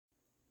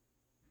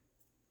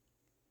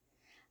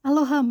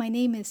Aloha, my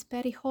name is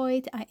Patty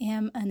Hoyt. I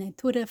am an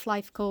intuitive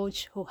life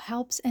coach who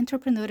helps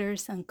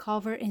entrepreneurs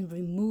uncover and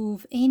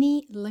remove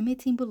any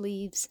limiting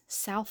beliefs,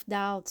 self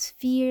doubts,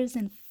 fears,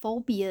 and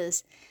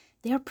phobias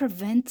that are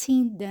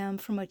preventing them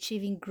from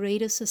achieving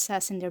greater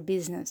success in their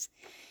business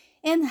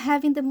and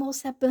having the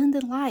most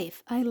abundant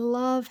life. I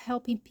love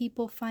helping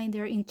people find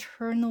their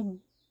internal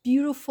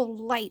beautiful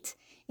light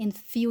and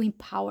feel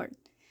empowered.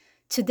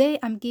 Today,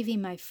 I'm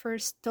giving my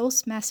first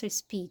Toastmaster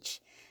speech,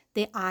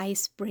 the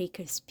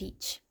icebreaker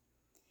speech.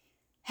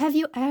 Have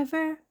you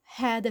ever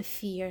had a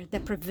fear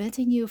that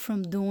prevented you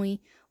from doing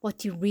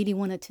what you really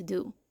wanted to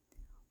do?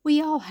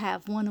 We all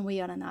have one way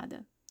or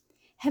another.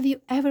 Have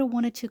you ever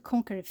wanted to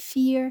conquer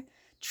fear,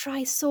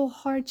 try so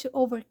hard to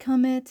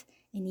overcome it,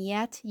 and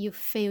yet you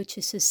fail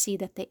to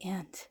succeed at the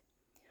end?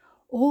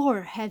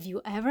 Or have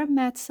you ever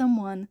met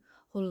someone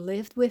who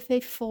lived with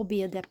a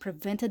phobia that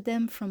prevented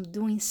them from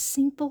doing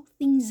simple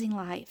things in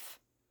life?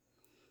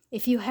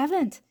 If you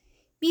haven't,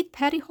 meet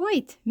Patty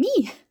Hoyt,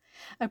 me,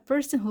 a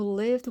person who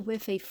lived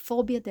with a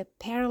phobia that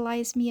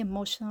paralyzed me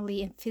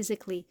emotionally and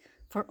physically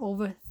for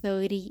over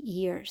 30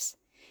 years.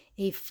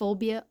 A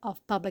phobia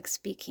of public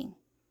speaking.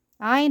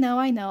 I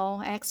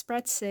know,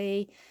 experts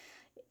say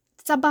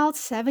it's about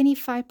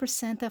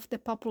 75% of the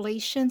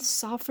population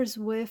suffers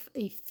with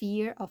a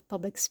fear of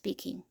public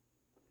speaking.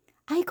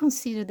 I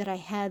consider that I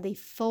had a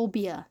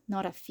phobia,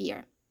 not a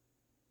fear.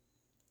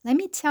 Let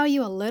me tell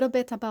you a little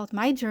bit about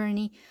my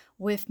journey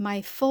with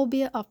my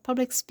phobia of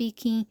public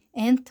speaking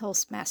and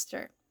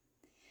Toastmaster.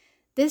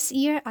 This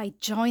year, I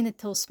joined a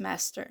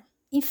Toastmaster.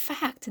 In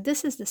fact,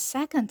 this is the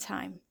second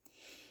time.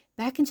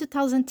 Back in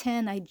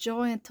 2010, I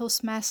joined a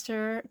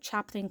Toastmaster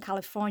chapter in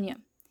California.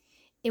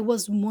 It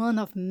was one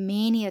of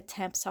many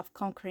attempts of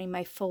conquering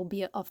my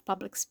phobia of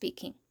public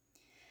speaking.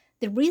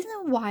 The reason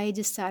why I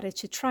decided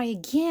to try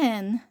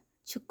again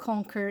to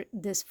conquer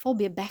this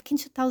phobia back in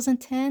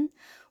 2010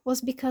 was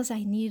because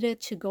I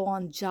needed to go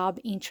on job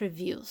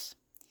interviews.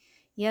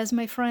 Yes,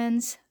 my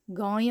friends,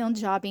 going on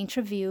job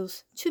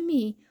interviews to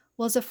me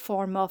was a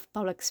form of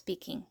public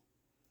speaking.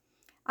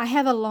 I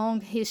have a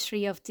long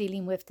history of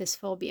dealing with this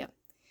phobia.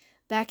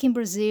 Back in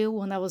Brazil,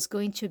 when I was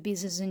going to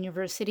business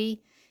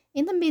university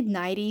in the mid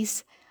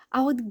 90s,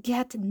 I would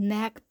get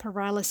neck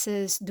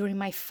paralysis during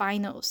my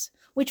finals,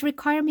 which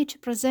required me to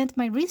present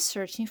my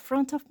research in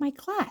front of my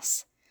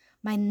class.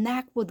 My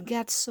neck would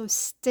get so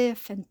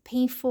stiff and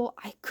painful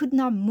I could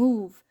not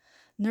move.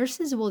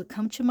 Nurses would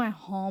come to my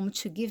home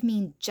to give me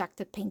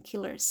injected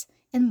painkillers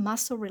and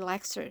muscle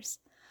relaxers.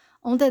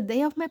 On the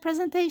day of my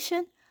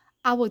presentation,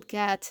 I would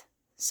get,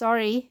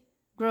 sorry,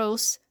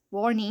 gross,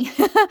 warning,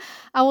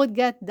 I would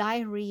get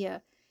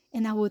diarrhea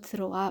and I would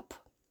throw up.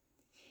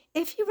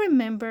 If you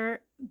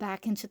remember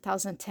back in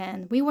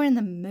 2010, we were in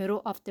the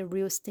middle of the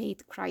real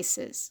estate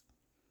crisis.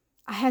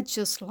 I had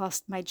just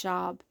lost my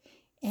job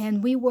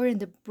and we were in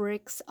the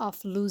bricks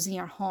of losing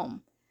our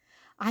home.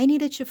 I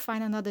needed to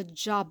find another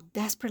job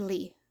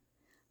desperately,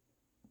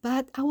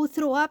 but I would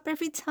throw up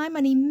every time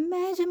and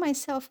imagine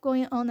myself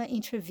going on an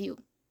interview.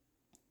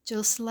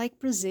 Just like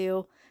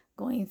Brazil,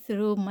 going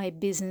through my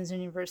business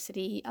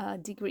university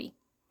degree.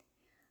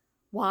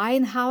 Why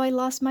and how I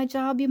lost my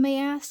job, you may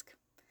ask?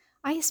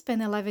 I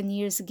spent 11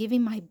 years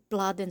giving my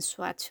blood and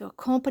sweat to a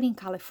company in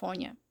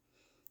California.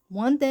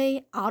 One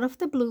day, out of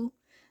the blue,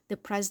 the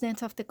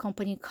president of the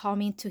company called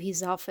me into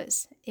his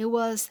office. It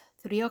was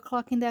 3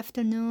 o'clock in the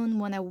afternoon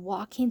when I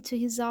walked into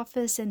his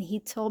office and he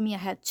told me I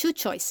had two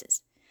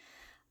choices.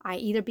 I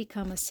either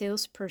become a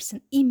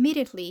salesperson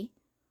immediately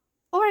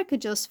or I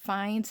could just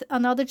find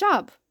another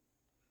job.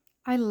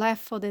 I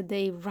left for the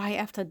day right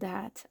after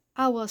that.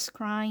 I was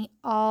crying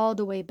all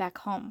the way back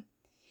home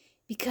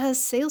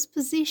because sales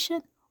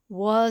position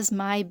was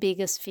my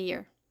biggest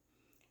fear.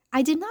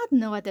 I did not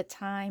know at the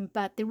time,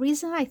 but the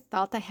reason I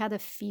thought I had a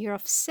fear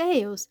of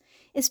sales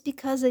is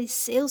because a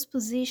sales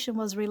position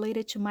was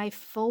related to my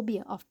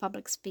phobia of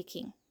public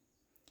speaking.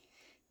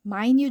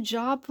 My new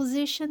job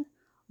position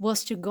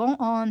was to go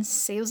on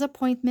sales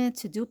appointment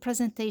to do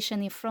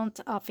presentation in front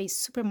of a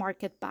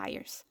supermarket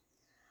buyers.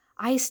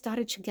 I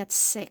started to get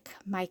sick.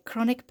 My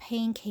chronic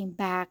pain came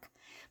back.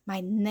 My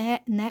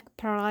neck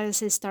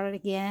paralysis started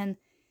again.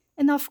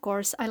 And of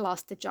course, I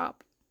lost the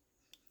job.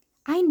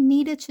 I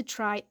needed to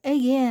try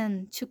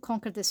again to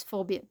conquer this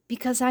phobia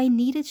because I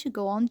needed to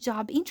go on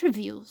job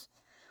interviews.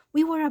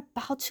 We were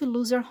about to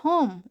lose our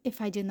home if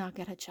I did not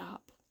get a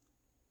job.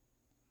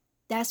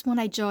 That's when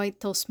I joined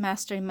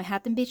Toastmaster in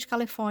Manhattan Beach,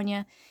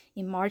 California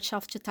in March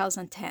of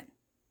 2010.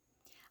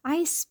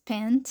 I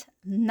spent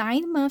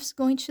 9 months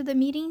going to the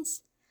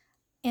meetings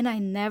and I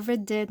never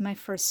did my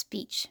first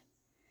speech,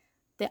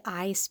 the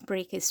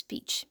icebreaker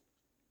speech.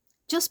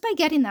 Just by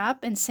getting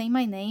up and saying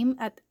my name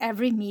at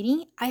every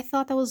meeting, I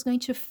thought I was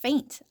going to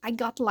faint. I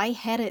got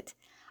lightheaded.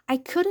 I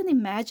couldn't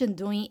imagine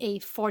doing a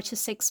 4 to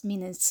 6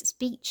 minutes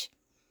speech.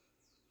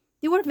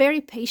 They were very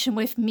patient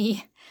with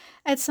me.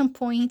 At some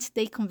point,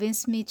 they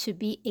convinced me to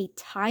be a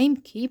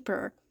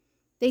timekeeper.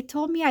 They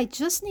told me I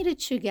just needed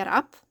to get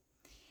up,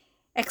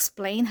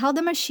 explain how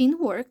the machine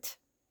worked.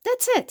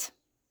 That's it.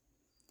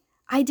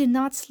 I did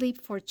not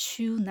sleep for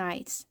 2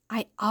 nights.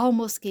 I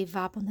almost gave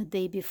up on the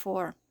day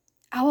before.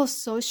 I was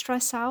so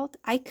stressed out,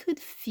 I could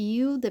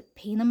feel the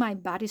pain in my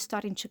body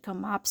starting to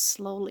come up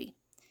slowly.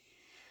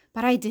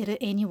 But I did it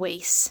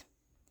anyways.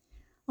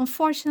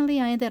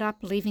 Unfortunately, I ended up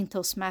leaving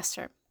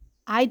Toastmaster.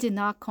 I did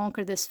not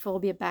conquer this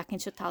phobia back in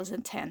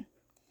 2010.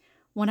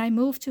 When I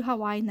moved to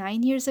Hawaii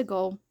 9 years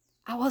ago,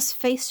 I was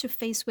face to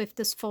face with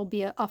this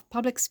phobia of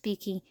public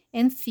speaking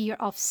and fear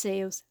of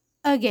sales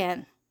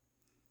again.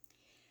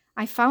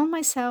 I found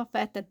myself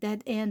at the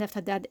dead end after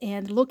dead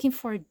end looking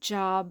for a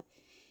job,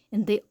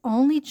 and the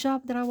only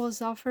job that I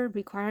was offered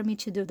required me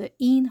to do the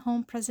in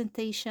home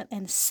presentation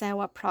and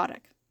sell a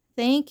product.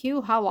 Thank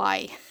you,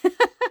 Hawaii.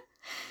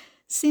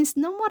 Since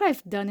knowing what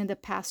I've done in the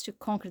past to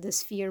conquer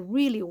this fear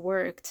really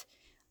worked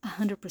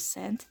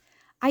 100%,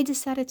 I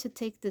decided to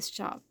take this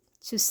job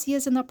to see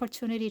as an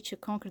opportunity to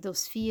conquer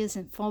those fears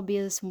and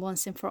phobias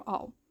once and for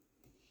all.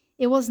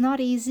 It was not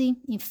easy.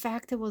 In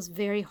fact, it was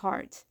very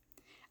hard.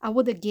 I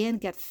would again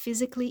get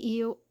physically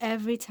ill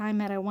every time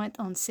that I went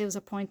on sales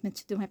appointment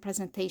to do my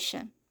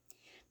presentation.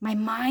 My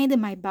mind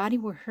and my body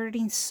were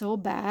hurting so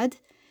bad,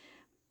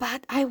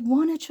 but I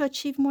wanted to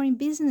achieve more in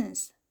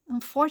business.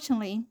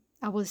 Unfortunately,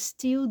 I was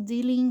still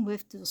dealing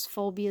with those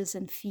phobias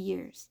and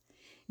fears.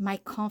 My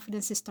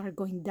confidence started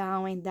going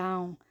down and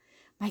down.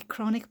 My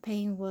chronic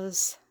pain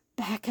was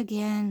back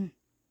again.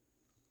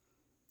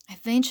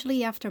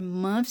 Eventually, after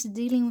months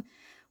dealing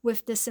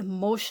with this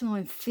emotional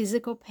and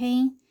physical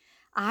pain,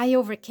 I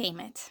overcame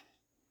it.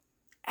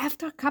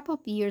 After a couple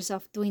of years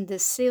of doing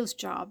this sales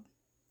job,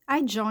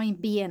 I joined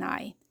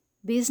BNI,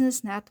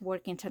 Business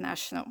Network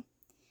International.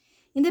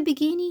 In the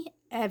beginning,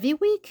 every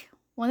week,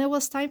 when it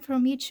was time for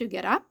me to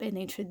get up and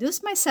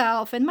introduce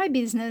myself and my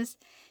business,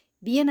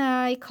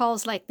 BNI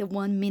calls like the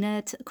 1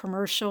 minute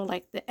commercial,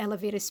 like the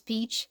elevator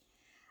speech.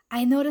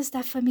 I noticed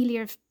that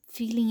familiar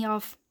feeling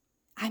of,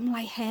 I'm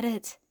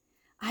lightheaded.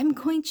 I'm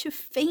going to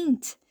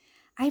faint.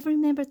 I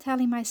remember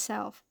telling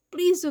myself,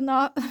 please do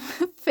not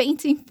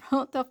faint in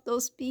front of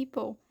those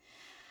people.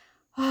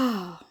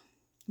 Oh,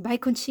 by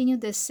continuing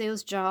the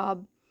sales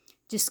job,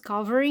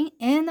 discovering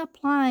and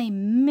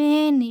applying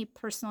many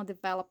personal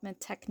development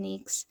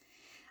techniques,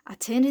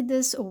 attending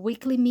these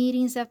weekly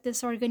meetings at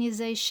this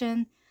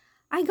organization,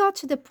 I got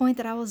to the point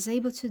that I was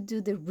able to do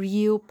the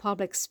real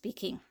public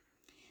speaking.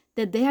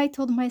 The day I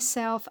told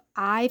myself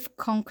I've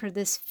conquered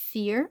this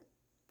fear,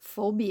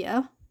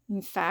 phobia,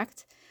 in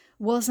fact,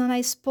 was when I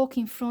spoke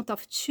in front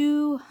of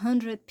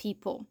 200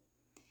 people.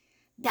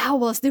 That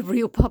was the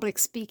real public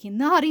speaking,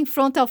 not in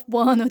front of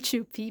 1 or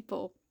 2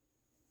 people.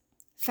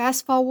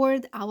 Fast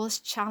forward, I was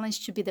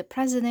challenged to be the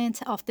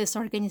president of this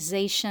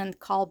organization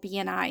called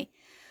BNI,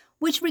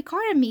 which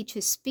required me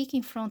to speak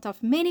in front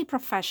of many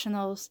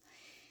professionals,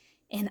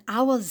 and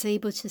I was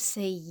able to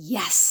say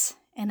yes,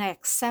 and I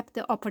accept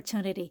the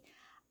opportunity.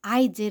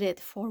 I did it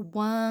for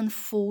 1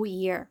 full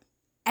year.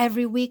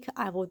 Every week,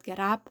 I would get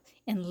up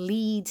and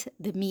lead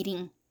the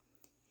meeting.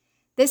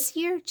 This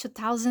year,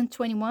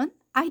 2021,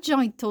 I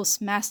joined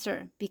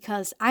Toastmaster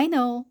because I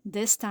know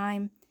this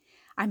time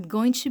I'm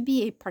going to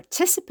be a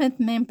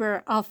participant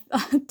member of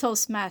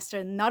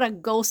Toastmaster, not a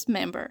ghost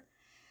member.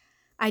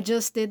 I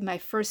just did my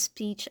first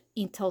speech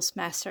in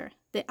Toastmaster,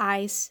 the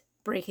ice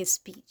breaking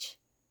speech.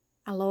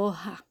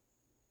 Aloha.